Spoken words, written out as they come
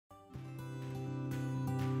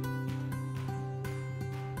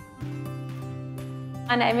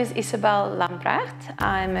My name is Wessels Lamprecht.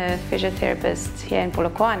 I'm a physiotherapist here in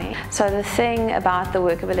Polokwane. So the thing about the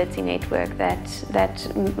Workability Network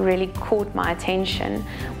that really caught my attention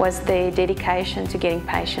was their dedication to getting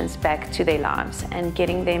patients back to their lives and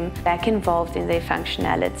getting them back involved in their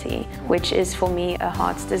functionality, which is for me a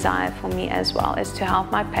heart's desire for me as well, is to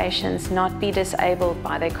help my patients not be disabled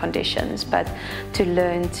by their conditions, but to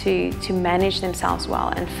learn to manage themselves well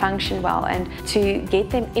and function well and to get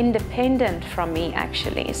them independent from me actually.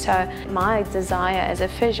 So my desire as a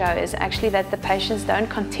physio is actually that the patients don't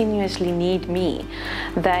continuously need me.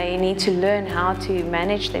 They need to learn how to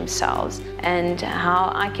manage themselves and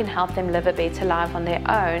how I can help them live a better life on their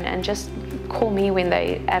own and just call me when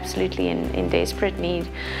they're absolutely in desperate need.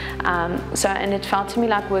 And it felt to me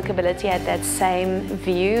like Workability had that same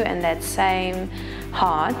view and that same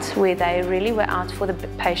heart, where they really were out for the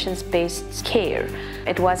patient's best care.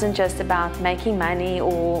 It wasn't just about making money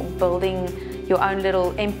or building your own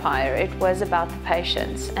little empire. It was about the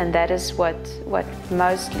patients, and that is what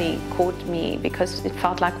mostly caught me, because it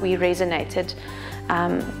felt like we resonated,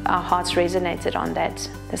 our hearts resonated on that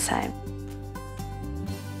the same.